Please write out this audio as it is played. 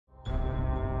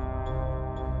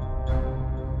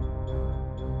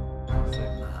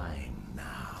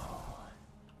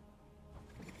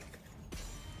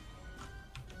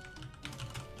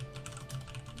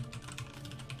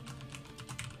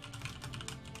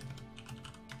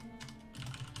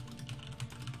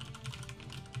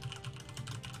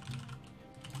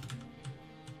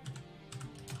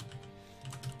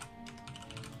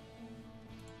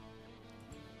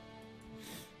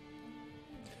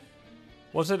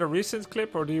Was it a recent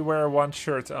clip or do you wear one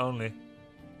shirt only?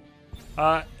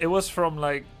 It was from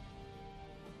like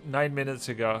 9 minutes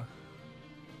ago.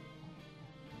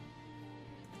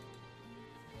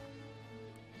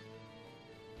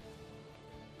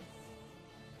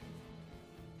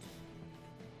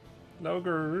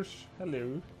 Logers,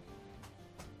 hello.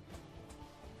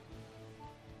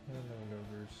 Hello,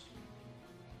 Logers.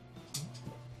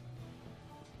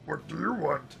 What do you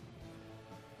want?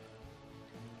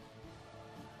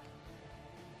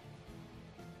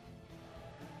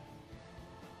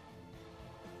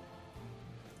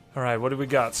 Alright, what do we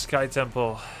got? Sky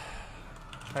Temple.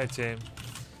 Hi team.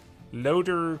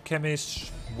 Loader,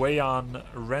 Chemist, Wayon,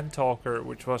 Rentalker,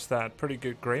 which was that pretty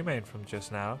good grey main from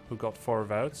just now, who got 4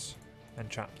 votes, and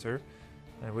Chapter.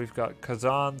 And we've got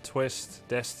Kazan, Twist,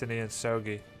 Destiny, and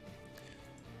Sogi.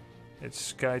 It's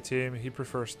Sky team. He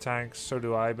prefers tanks, so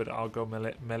do I, but I'll go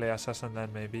melee assassin then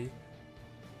maybe.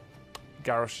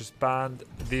 Garrosh is banned.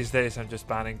 These days I'm just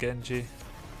banning Genji.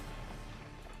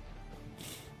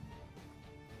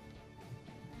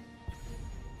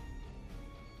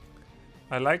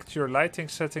 I liked your lighting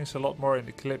settings a lot more in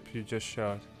the clip you just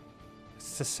showed.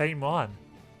 It's the same one.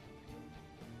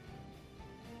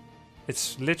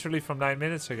 It's literally from 9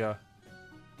 minutes ago.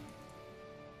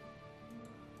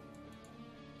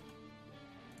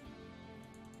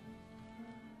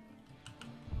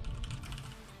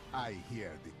 I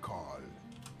hear the call.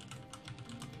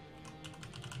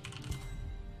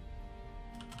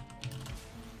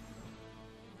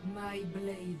 My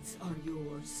blades are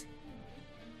yours.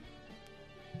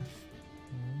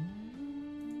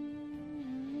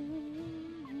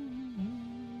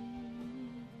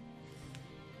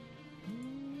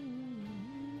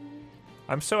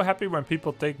 I'm so happy when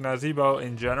people take Nazebo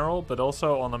in general, but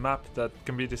also on a map that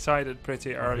can be decided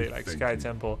pretty early, like Sky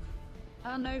Temple.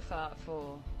 No fart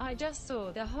 4. I just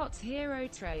saw the Hot Hero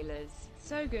trailers.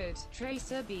 So good.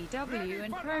 Tracer, BW,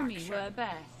 and Chromie were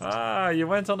best. Ah, you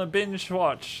went on a binge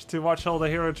watch to watch all the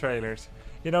hero trailers.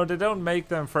 You know, they don't make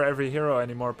them for every hero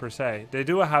anymore per se. They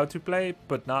do a how to play,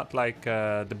 but not like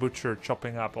the Butcher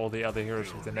chopping up all the other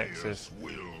heroes with the Nexus.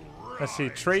 Let's see,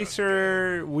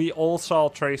 Tracer, we all saw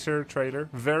Tracer trailer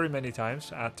very many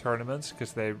times at tournaments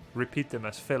because they repeat them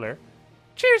as filler.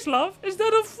 Cheers, love! Is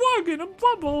that a frog in a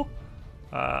bubble?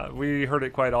 We heard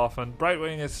it quite often.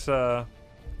 Brightwing is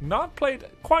not played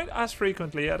quite as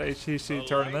frequently at HCC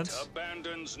tournaments.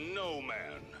 Abandons no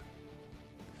man.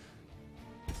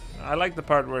 I like the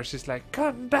part where she's like,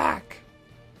 come back!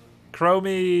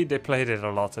 Chromie, they played it a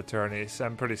lot at tourneys.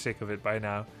 I'm pretty sick of it by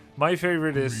now. My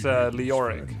favorite is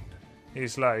Leoric.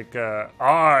 He's like,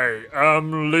 I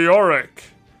am Leoric,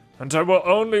 and I will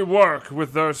only work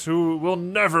with those who will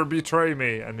never betray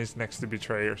me. And he's next to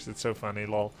betrayers. It's so funny,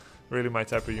 lol. Really my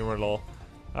type of humor, lol.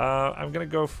 I'm gonna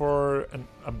go for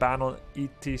a ban on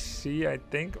ETC, I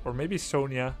think, or maybe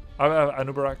Sonya.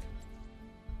 Anubarak.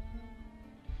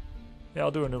 Yeah,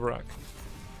 I'll do Anubarak.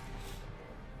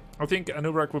 I think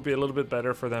Anubarak would be a little bit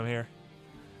better for them here.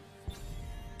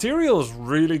 Tyrael's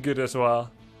really good as well.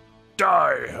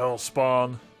 Die,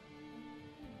 Hellspawn.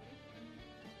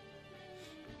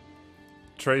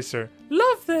 Tracer.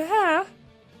 Love the hair.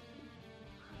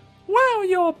 Wow,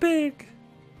 you're big.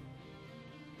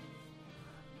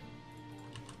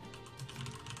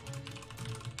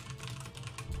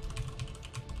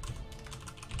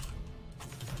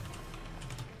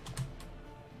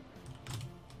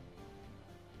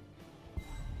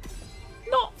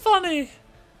 Not funny.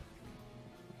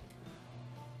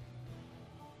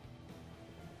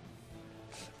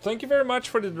 Thank you very much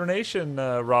for the donation,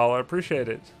 Raul. I appreciate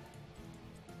it.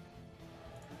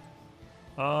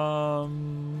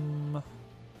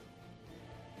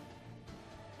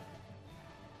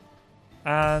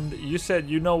 And you said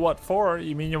you know what for?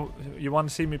 You mean you want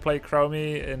to see me play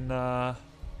Chromie in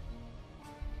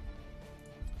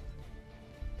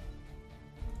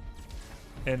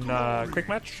quick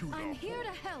match? I'm here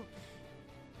to help.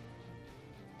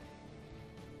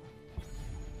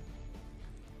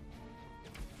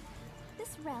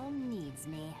 This realm needs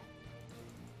me.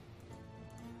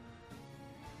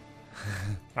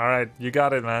 Alright, you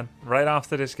got it, man. Right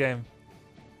after this game.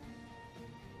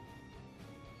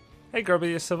 Hey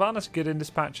Grubby, is Sylvanas good in this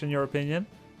patch in your opinion?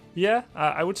 Yeah,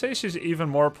 I would say she's even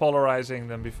more polarizing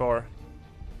than before.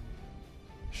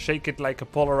 Shake it like a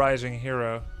polarizing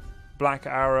hero. Black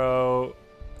arrow,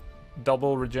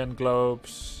 double regen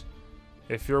globes.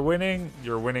 If you're winning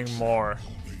more.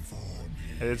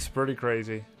 It's pretty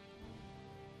crazy.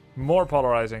 More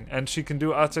polarizing, and she can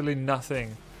do utterly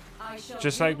nothing.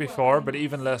 Just like before, but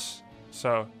even less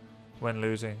so when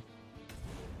losing.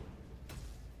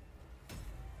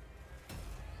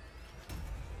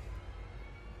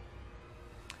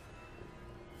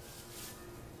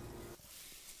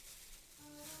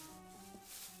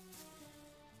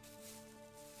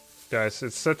 Guys,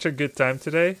 it's such a good time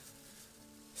today.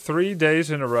 3 days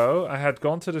in a row, I had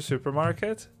gone to the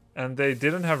supermarket and they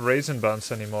didn't have raisin buns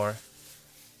anymore.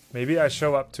 Maybe I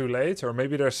show up too late, or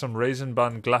maybe there's some raisin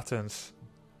bun gluttons.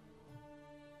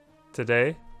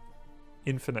 Today,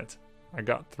 infinite. I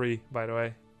got 3, by the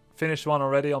way. Finished one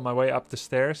already on my way up the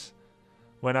stairs.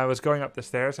 When I was going up the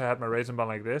stairs, I had my raisin bun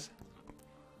like this.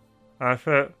 I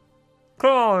said,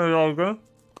 "Come on, Logan."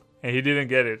 And he didn't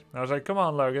get it. I was like, "Come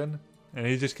on, Logan." And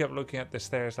he just kept looking at the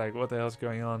stairs like, what the hell's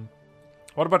going on?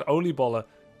 What about oliebollen?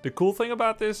 The cool thing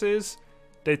about this is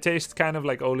they taste kind of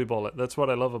like oliebollen. That's what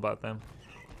I love about them.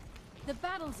 The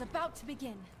battle's about to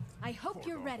begin. I hope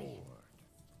you're ready.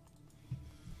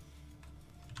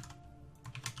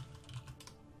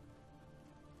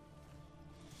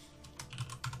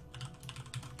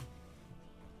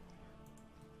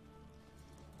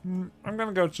 I'm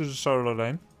gonna go to the solo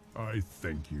lane. I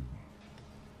thank you.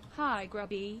 Hi,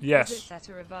 Grubby. Yes. Is it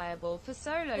Cetera viable for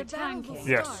solo The battle will tanking?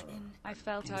 Yes. start in I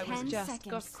felt I 10 was just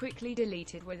seconds. got quickly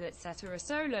deleted with etc.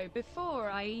 solo before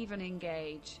I even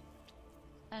engage.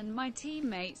 And my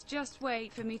teammates just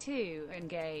wait for me to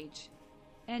engage.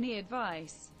 Any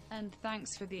advice? And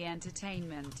thanks for the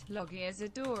entertainment. Loggy is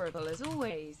adorable as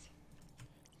always.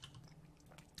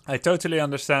 I totally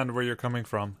understand where you're coming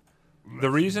from. The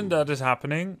reason that is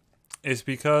happening is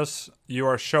because you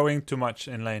are showing too much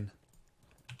in lane.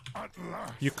 At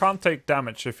last. You can't take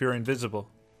damage if you're invisible.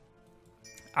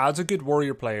 As a good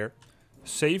warrior player,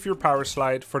 save your power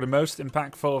slide for the most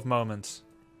impactful of moments.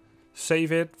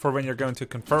 Save it for when you're going to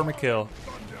confirm a kill,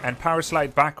 and power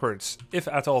slide backwards, if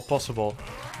at all possible.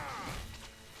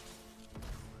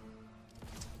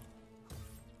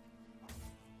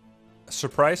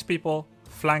 Surprise people,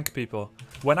 flank people.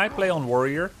 When I play on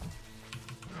warrior,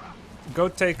 go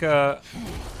take a...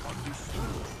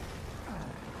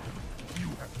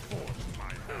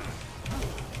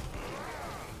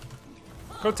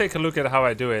 Go take a look at how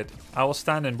I do it. I will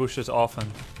stand in bushes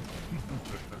often.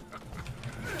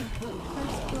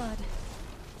 first blood.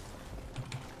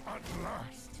 At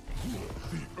last.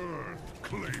 The earth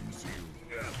claims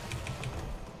you.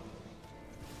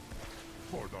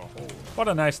 For the whole. What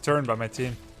a nice turn by my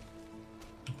team.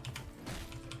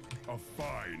 A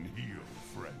fine heal,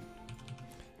 friend.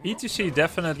 ETC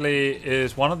definitely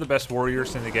is one of the best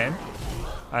warriors in the game.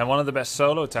 And one of the best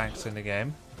solo tanks in the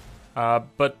game.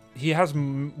 But he has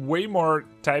way more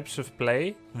types of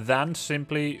play than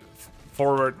simply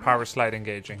forward power slide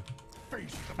engaging.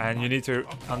 And you need to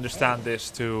understand this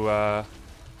to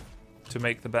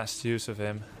make the best use of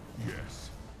him. Yes.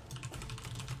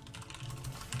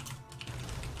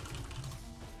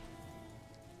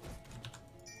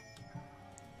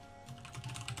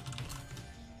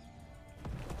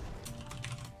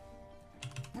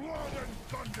 Blood and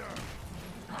thunder.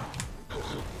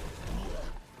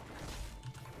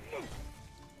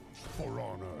 For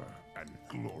honor and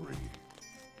glory.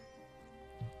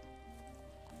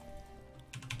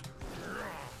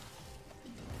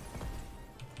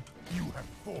 You have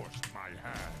forced my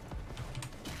hand.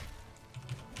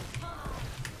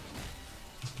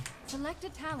 Select a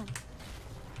talent.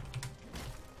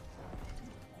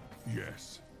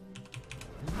 Yes.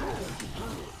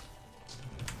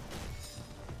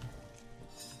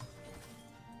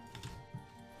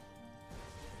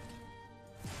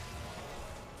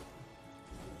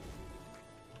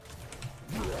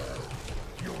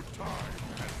 Your time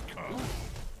has come.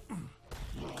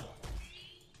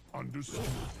 Understood.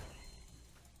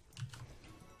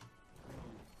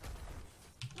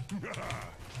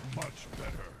 Much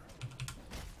better.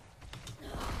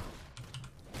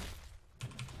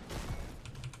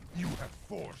 You have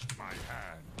forced my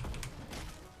hand.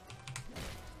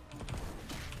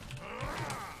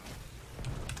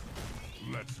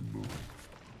 Let's move.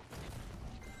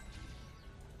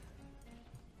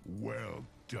 Well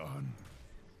done.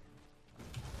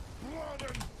 Blood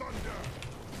and thunder!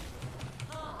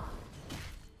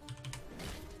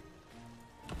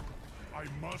 I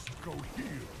must go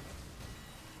heal.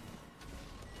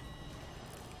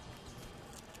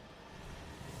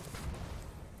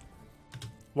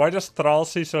 Why does Thrall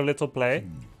see so little play?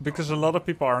 Because a lot of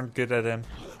people aren't good at him.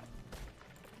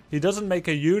 He doesn't make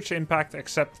a huge impact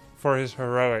except for his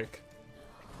heroic.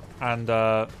 And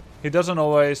he doesn't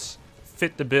always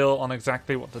fit the bill on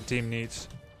exactly what the team needs.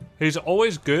 He's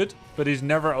always good, but he's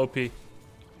never OP.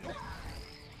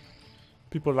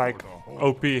 People like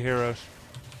OP heroes.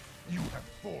 You have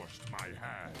forced my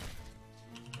hand.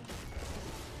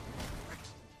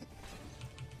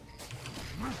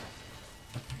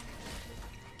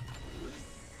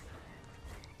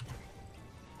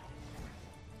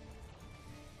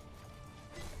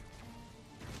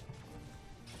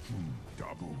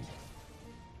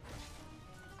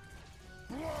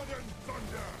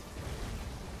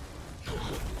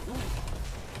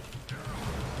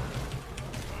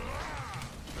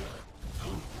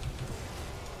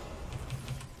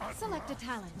 Select a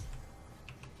talent.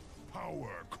 Power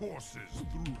courses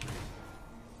through me.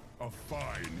 A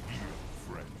fine heal,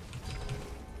 friend.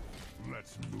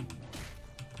 Let's move.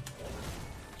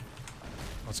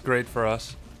 That's great for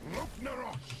us.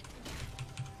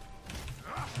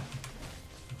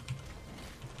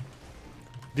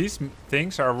 These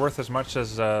things are worth as much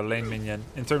as lane minion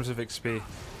in terms of XP.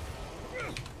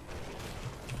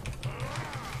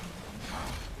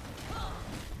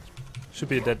 Should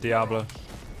be a dead Diablo.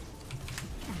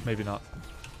 Maybe not.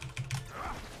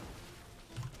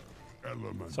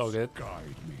 It's all good.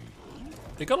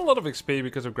 They got a lot of XP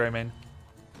because of Greymane.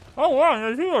 Oh wow,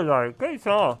 I feel like great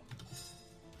saw.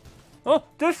 Oh,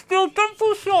 there's still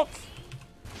temple shots!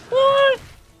 What?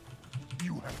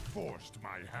 You have forced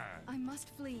my hand. I must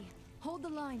flee. Hold the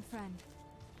line, friend.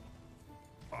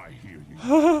 I hear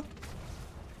you.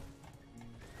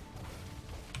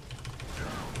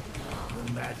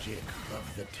 The magic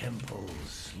of the temple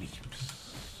sleeps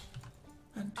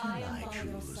until I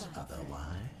choose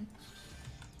otherwise.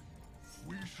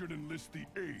 We should enlist the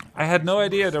aid. I had no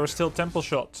idea there were still temple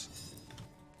shots.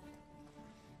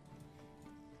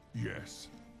 Yes.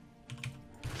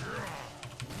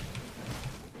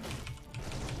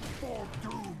 For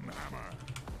Doomhammer.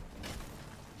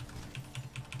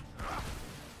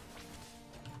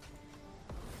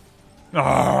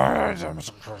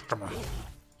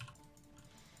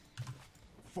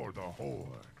 For the Horde.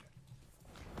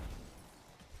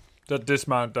 That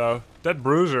dismount though. That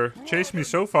bruiser chased me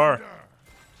so far.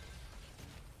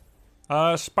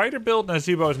 Spider build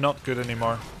Nazebo is not good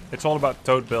anymore. It's all about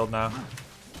Toad build now.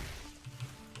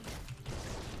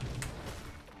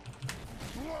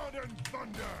 Blood and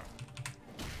thunder.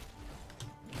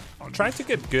 Trying to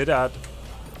get good at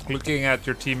looking at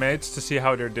your teammates to see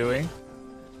how they're doing.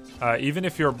 Even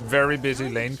if you're very busy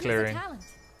lane clearing.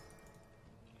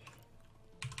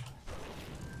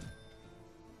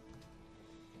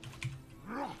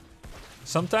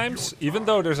 Sometimes, even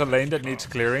though there's a lane that needs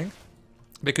clearing,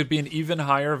 there could be an even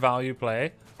higher value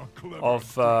play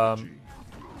of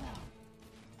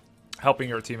helping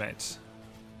your teammates.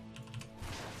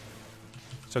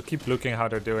 So keep looking how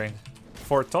they're doing.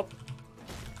 For top,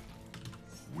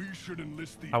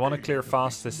 I want to clear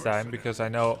fast this time because I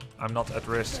know I'm not at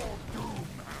risk.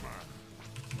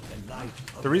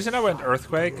 The reason I went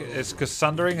Earthquake is because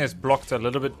Sundering is blocked a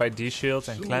little bit by D-Shield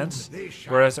and Cleanse,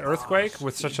 whereas Earthquake,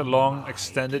 with such a long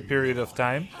extended period of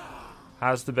time,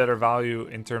 has the better value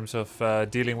in terms of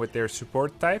dealing with their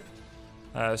support type.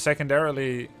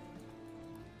 Secondarily,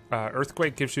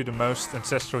 Earthquake gives you the most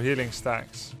ancestral healing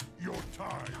stacks. Your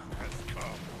time has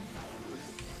come.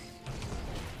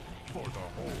 For the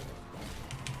Horde.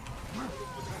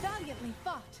 Valiantly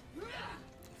fought.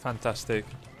 Fantastic.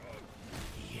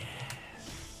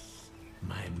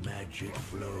 My magic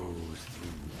flows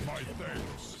through the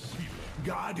thanks.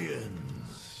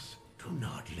 Guardians, do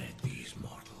not let these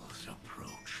mortals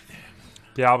approach them.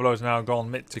 Diablo's now gone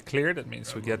mid to clear. That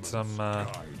means we get some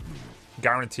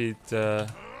guaranteed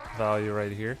value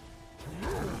right here.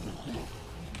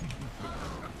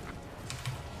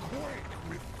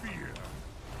 With fear.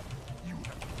 You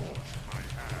have forced my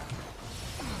hand.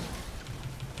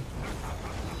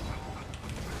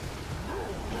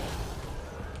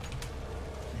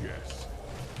 Yes.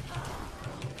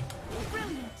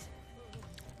 Brilliant.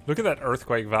 Look at that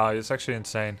Earthquake value. It's actually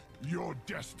insane. Your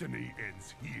destiny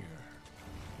ends here.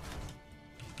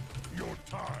 Your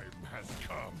time has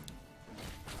come.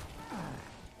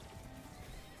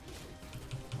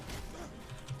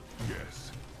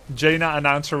 Yes. Jaina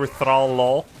announcer with Thrall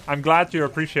lol. I'm glad you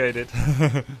appreciate it.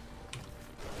 A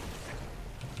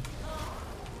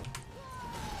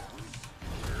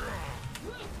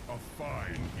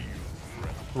fine heal.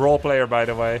 Role player, by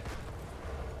the way.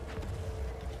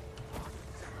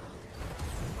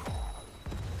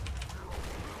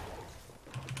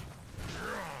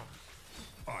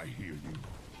 I hear you.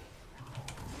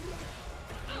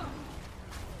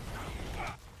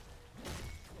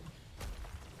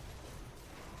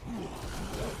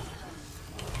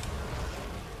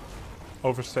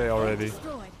 Overstay already.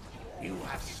 Destroyed. You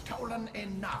have stolen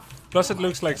enough. Plus it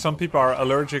looks like some people are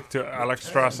allergic to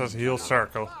Alexstrasza's heal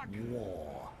circle.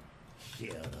 War.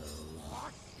 Heroes.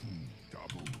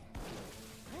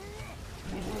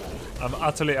 I'm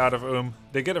utterly out of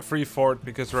They get a free fort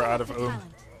because we're out of Talent.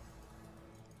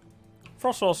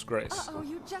 Frostwall's Grace. Uh-oh,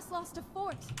 you just lost a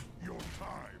fort. Your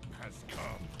time has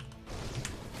come.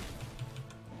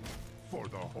 For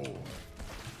the Horde.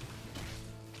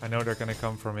 I know they're gonna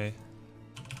come for me.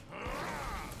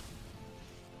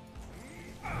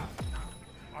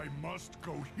 I must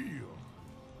go heal.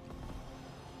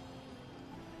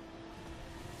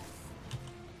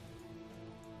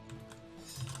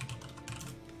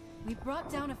 We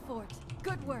brought down a fort.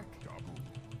 Good work.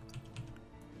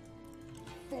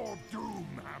 For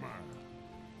Doomhammer.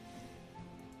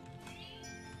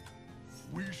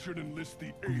 We should enlist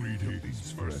the aid of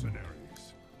these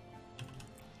mercenaries.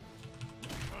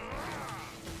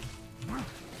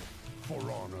 For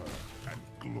honor and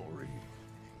glory.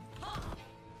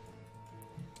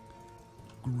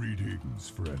 Greetings,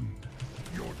 friend.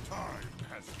 Your time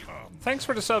has come. Thanks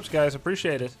for the subs, guys.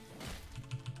 Appreciate it.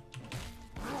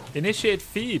 Initiate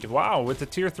feed. Wow, with the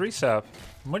tier 3 sub.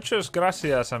 Muchas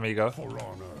gracias, amigo. For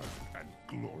honor and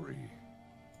glory.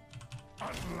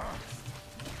 At last.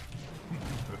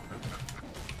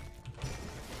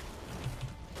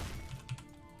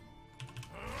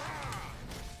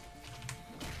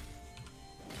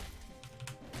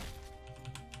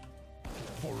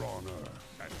 For honor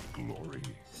and glory.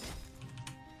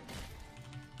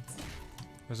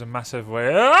 There's a massive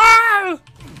wave. Ah!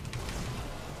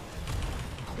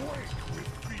 Quake with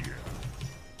fear.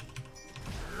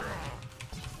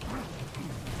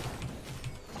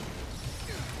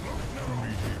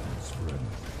 Greetings, friend.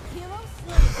 Hero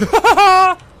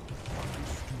slain.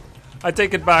 I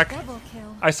take it back. Double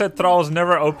kill. I said Thrall's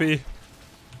never OP. I am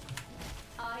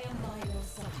by your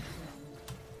side.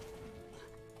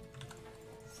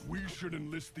 We should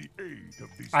enlist the aid of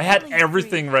these. I had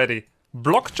everything ready.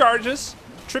 Block charges,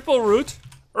 triple root,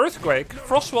 earthquake,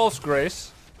 Frostwolf's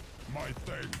grace. My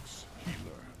thanks,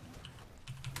 healer.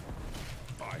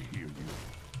 I hear you.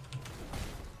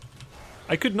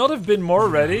 I could not have been more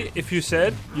ready if you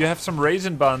said you have some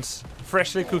raisin buns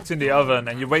freshly cooked in the oven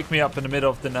and you wake me up in the middle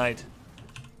of the night.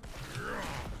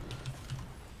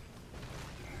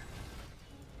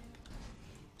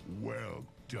 Well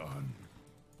done.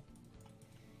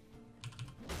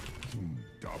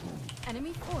 Double.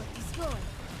 Enemy fort destroyed.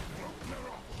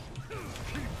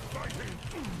 Keep fighting.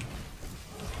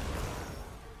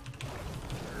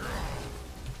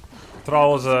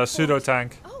 Thrall was a pseudo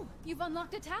tank. Oh, you've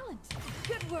unlocked a talent.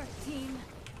 Good work, team.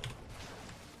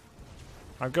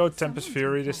 I'll go Tempest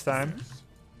Fury this time,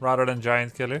 rather than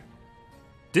Giant Killer.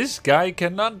 This guy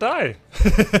cannot die.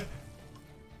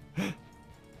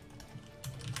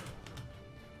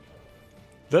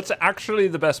 That's actually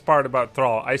the best part about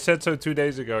Thrall. I said so 2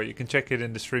 days ago. You can check it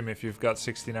in the stream if you've got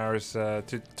 16 hours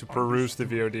to peruse the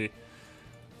VOD.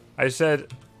 I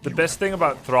said the best thing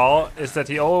about Thrall is that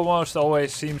he almost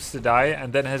always seems to die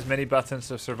and then has many buttons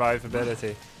of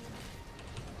survivability.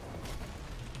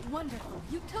 Wonderful.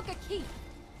 You took a key.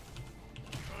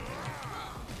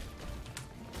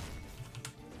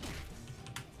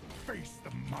 Face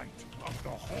the might of the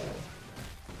Horde.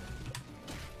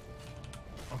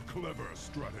 A clever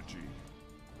strategy.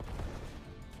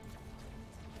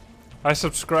 I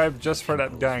subscribed just for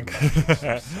that gank.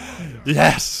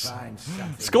 Yes!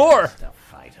 Score!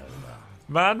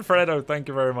 Man, Fredo, thank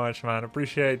you very much, man.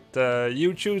 Appreciate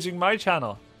you choosing my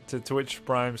channel to Twitch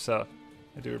Prime stuff.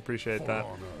 I do appreciate that.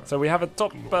 So we have a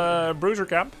top bruiser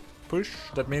camp push.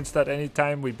 That means that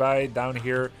anytime we buy down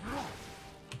here,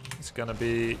 it's gonna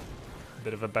be a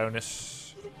bit of a bonus.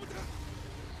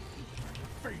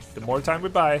 The more time we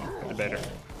buy, the better.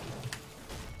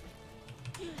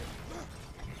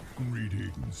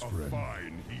 Greetings, A friend.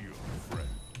 fine heal, friend.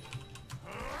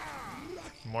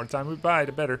 The more time we buy,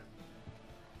 the better.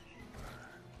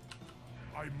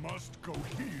 I must go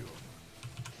heal.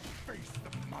 Face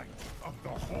the might of the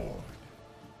Horde.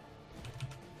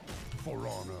 For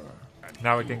honor and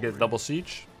Now we can get double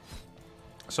siege.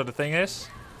 So the thing is,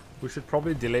 we should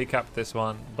probably delay cap this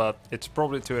one, but it's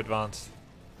probably too advanced.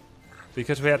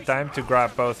 Because we had time to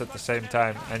grab both at the same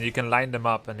time, and you can line them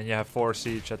up and then you have 4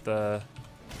 siege at the...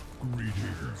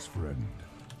 Greetings, friend.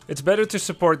 It's better to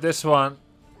support this one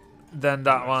than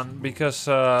that one, because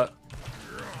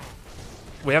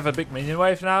we have a big minion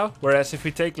wave now, whereas if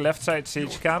we take left side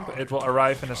siege camp, it will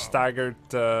arrive in a staggered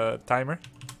timer.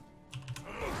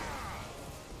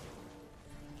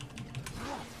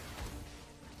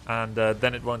 And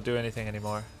then it won't do anything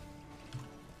anymore.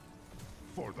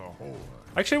 for the Horde.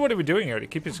 Actually, what are we doing here? The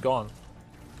keep is gone.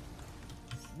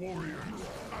 Warriors,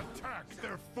 attack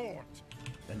their fort.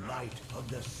 The light of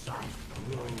the sun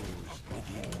grows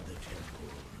within the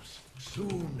temples.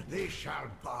 Soon they shall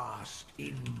bask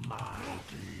in my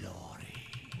glory.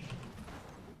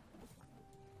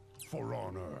 For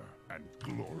honor and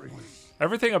glory.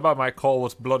 Everything about my call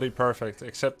was bloody perfect,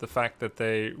 except the fact that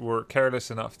they were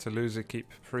careless enough to lose a keep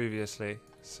previously.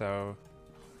 So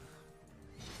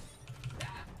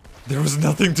there was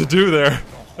nothing to do there,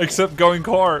 except going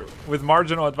core with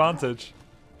marginal advantage.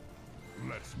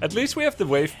 At least we have the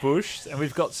wave pushed, and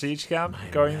we've got siege camp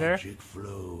going there. Magic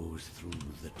flows through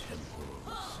the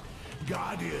temples.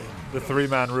 Guardian. The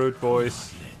 3-man root,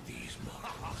 boys. Let these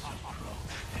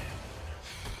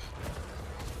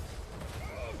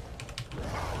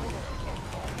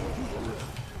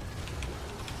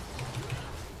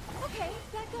Okay,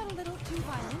 that got a little too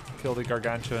violent. Kill the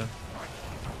gargantuan.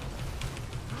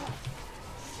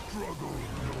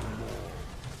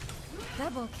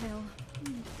 Double kill.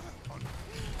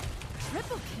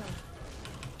 Triple kill.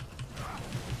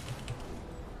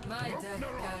 My death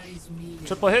carries me.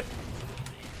 Triple hit.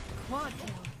 Quad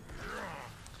kill.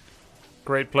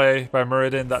 Great play by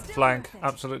Muradin. That flank,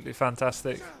 absolutely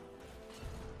fantastic.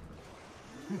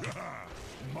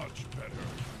 Much better.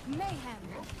 Mayhem.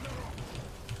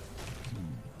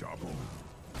 Double.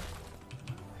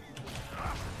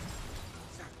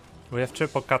 We have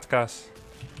triple Katkas.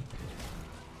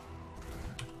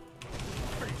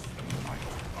 Face the might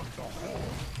of the Horde.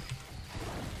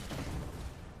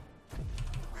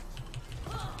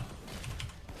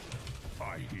 I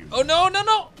hear Oh no, no,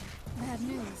 no! Bad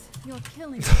news. Your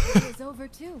killing spree is over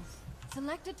too.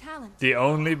 Select a talent. The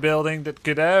only building that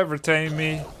could ever tame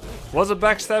me was a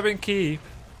backstabbing keep.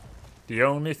 The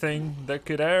only thing that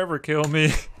could ever kill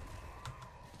me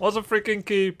was a freaking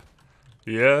keep.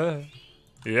 Yeah.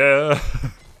 Yeah.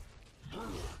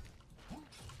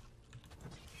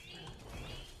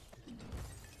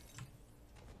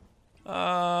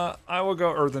 I will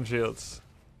go Earthen Shields.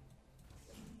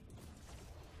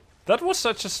 That was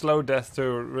such a slow death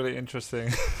too, really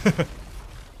interesting.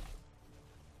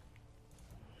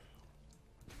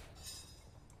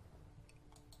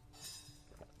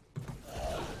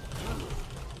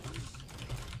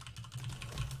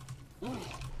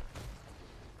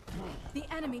 The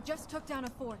enemy just took down a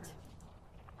fort.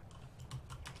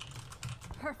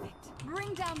 Perfect.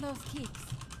 Bring down those keeps.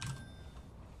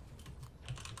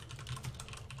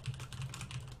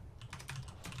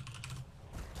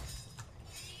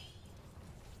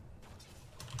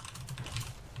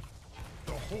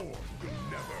 the Horde will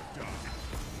never die.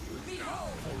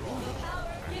 Behold, the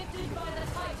power gifted by the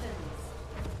Titans.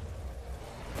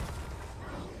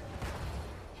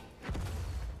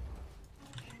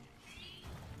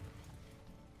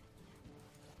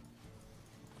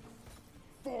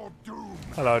 For doom.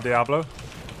 Hello, Diablo.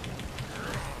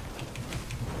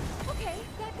 Okay,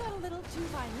 that got a little too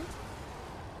violent.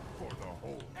 For the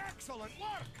Horde. Excellent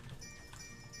work.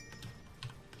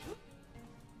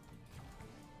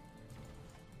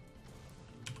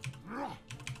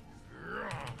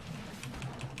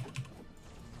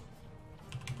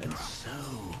 And so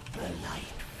the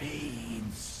light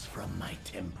fades from my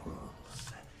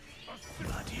temples,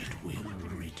 but it will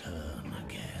return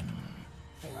again.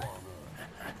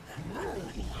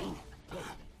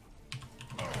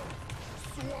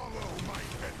 Swallow my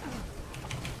head.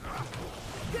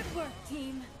 Good work,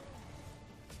 team.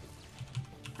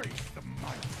 Face the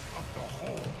might of the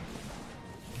Horde.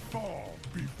 Fall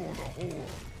before the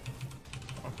Horde.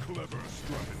 A clever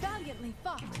strategy. Valiantly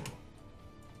fought.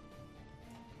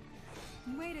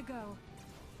 Way to go.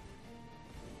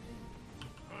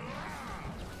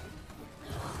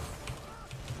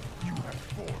 You have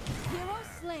fought. Hero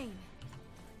slain.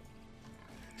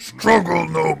 Struggle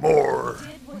no more.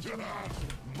 Did what you had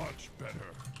to. Much better.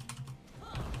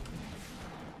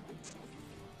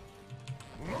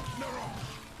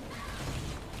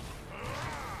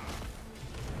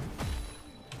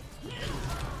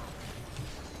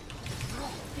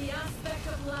 The aspect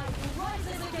of life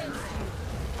rises against you.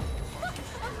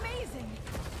 Amazing.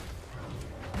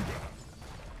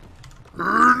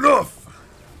 Enough!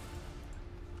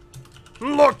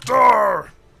 Loktar!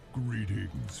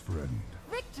 Greetings, friend.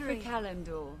 Victory. The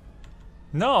calendar.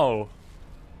 No.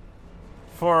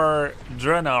 For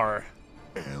Drenar.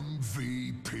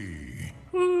 MVP.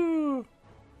 Woo.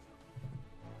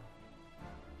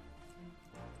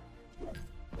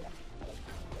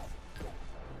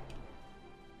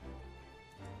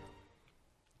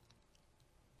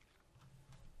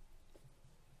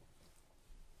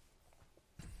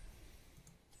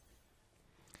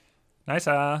 Nice,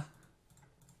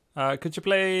 could you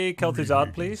play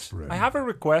Kel'Thuzad, please? friend. I have a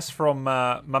request from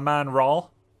my man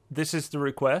Thrall. This is the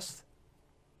request.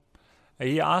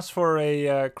 He asked for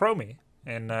a Chromie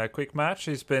in a quick match.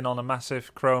 He's been on a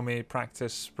massive Chromie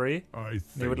practice spree.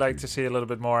 He would like to see a little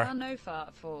bit more. No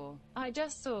fart for. I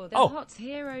just saw the Oh. Hot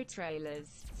Hero trailers.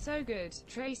 So good.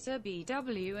 Tracer,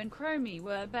 BW, and Chromie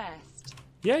were best.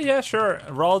 Yeah, sure.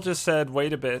 Thrall just said,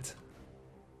 wait a bit.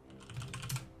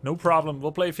 No problem.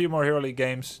 We'll play a few more Hero League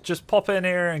games. Just pop in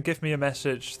here and give me a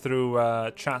message through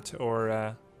chat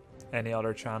or any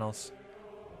other channels.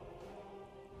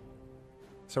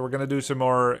 So we're going to do some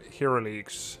more Hero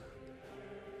Leagues.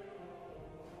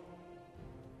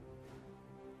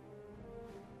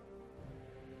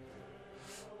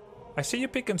 I see you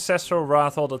pick Ancestral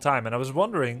Wrath all the time, and I was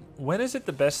wondering, when is it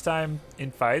the best time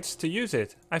in fights to use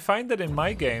it? I find that in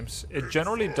my games, it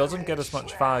generally doesn't get as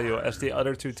much value as the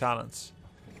other two talents.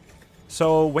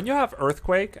 So when you have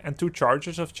Earthquake and 2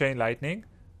 charges of Chain Lightning,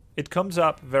 it comes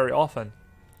up very often.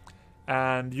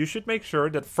 And you should make sure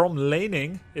that from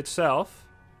laning itself,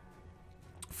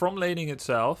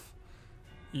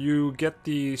 you get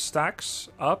the stacks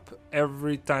up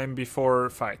every time before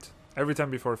fight. Every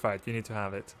time before fight, you need to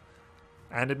have it.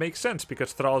 And it makes sense,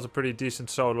 because Thrall is a pretty decent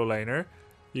solo laner.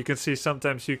 You can see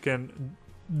sometimes you can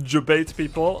jebait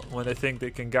people when they think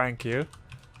they can gank you.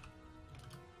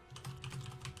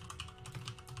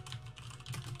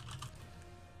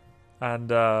 And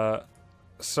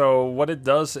so what it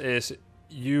does is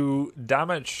you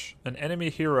damage an enemy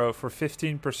hero for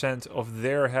 15% of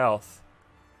their health.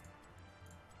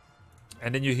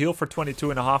 And then you heal for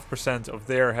 22.5% of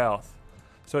their health.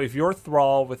 So if you're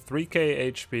Thrall with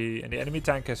 3k HP and the enemy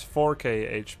tank has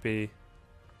 4k HP,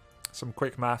 some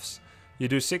quick maths, you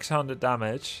do 600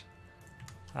 damage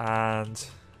and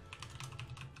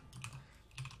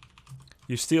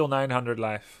you steal 900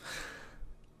 life.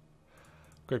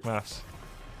 Quick maths.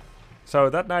 So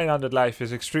that 900 life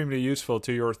is extremely useful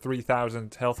to your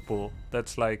 3000 health pool.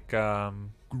 That's like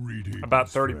about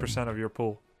 30% of your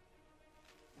pool.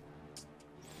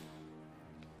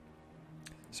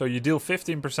 So you deal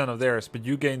 15% of theirs, but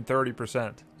you gain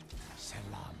 30%.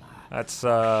 That's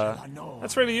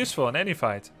really useful in any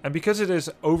fight. And because it is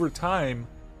over time,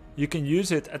 you can use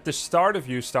it at the start of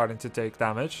you starting to take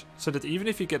damage, so that even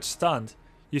if you get stunned,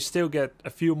 you still get a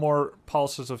few more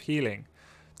pulses of healing.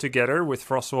 Together with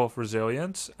Frostwolf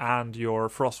Resilience and your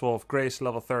Frostwolf Grace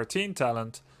level 13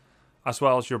 talent, as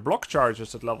well as your block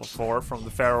charges at level 4 from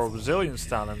the Pharaoh Resilience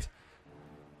talent.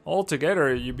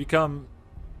 Altogether, you become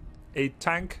a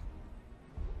tank-like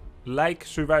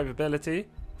survivability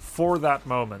for that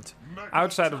moment.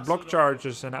 Outside of block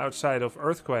charges and outside of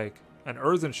Earthquake and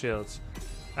Earthen Shields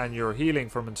and your healing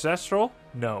from Ancestral,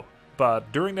 no.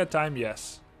 But during that time,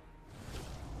 yes.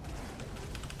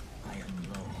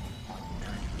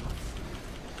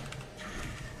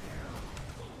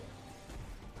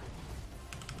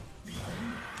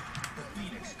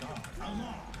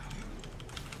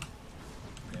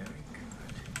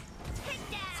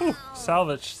 Whew,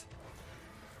 salvaged.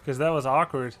 Because that was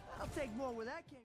awkward. I'll take more where that came.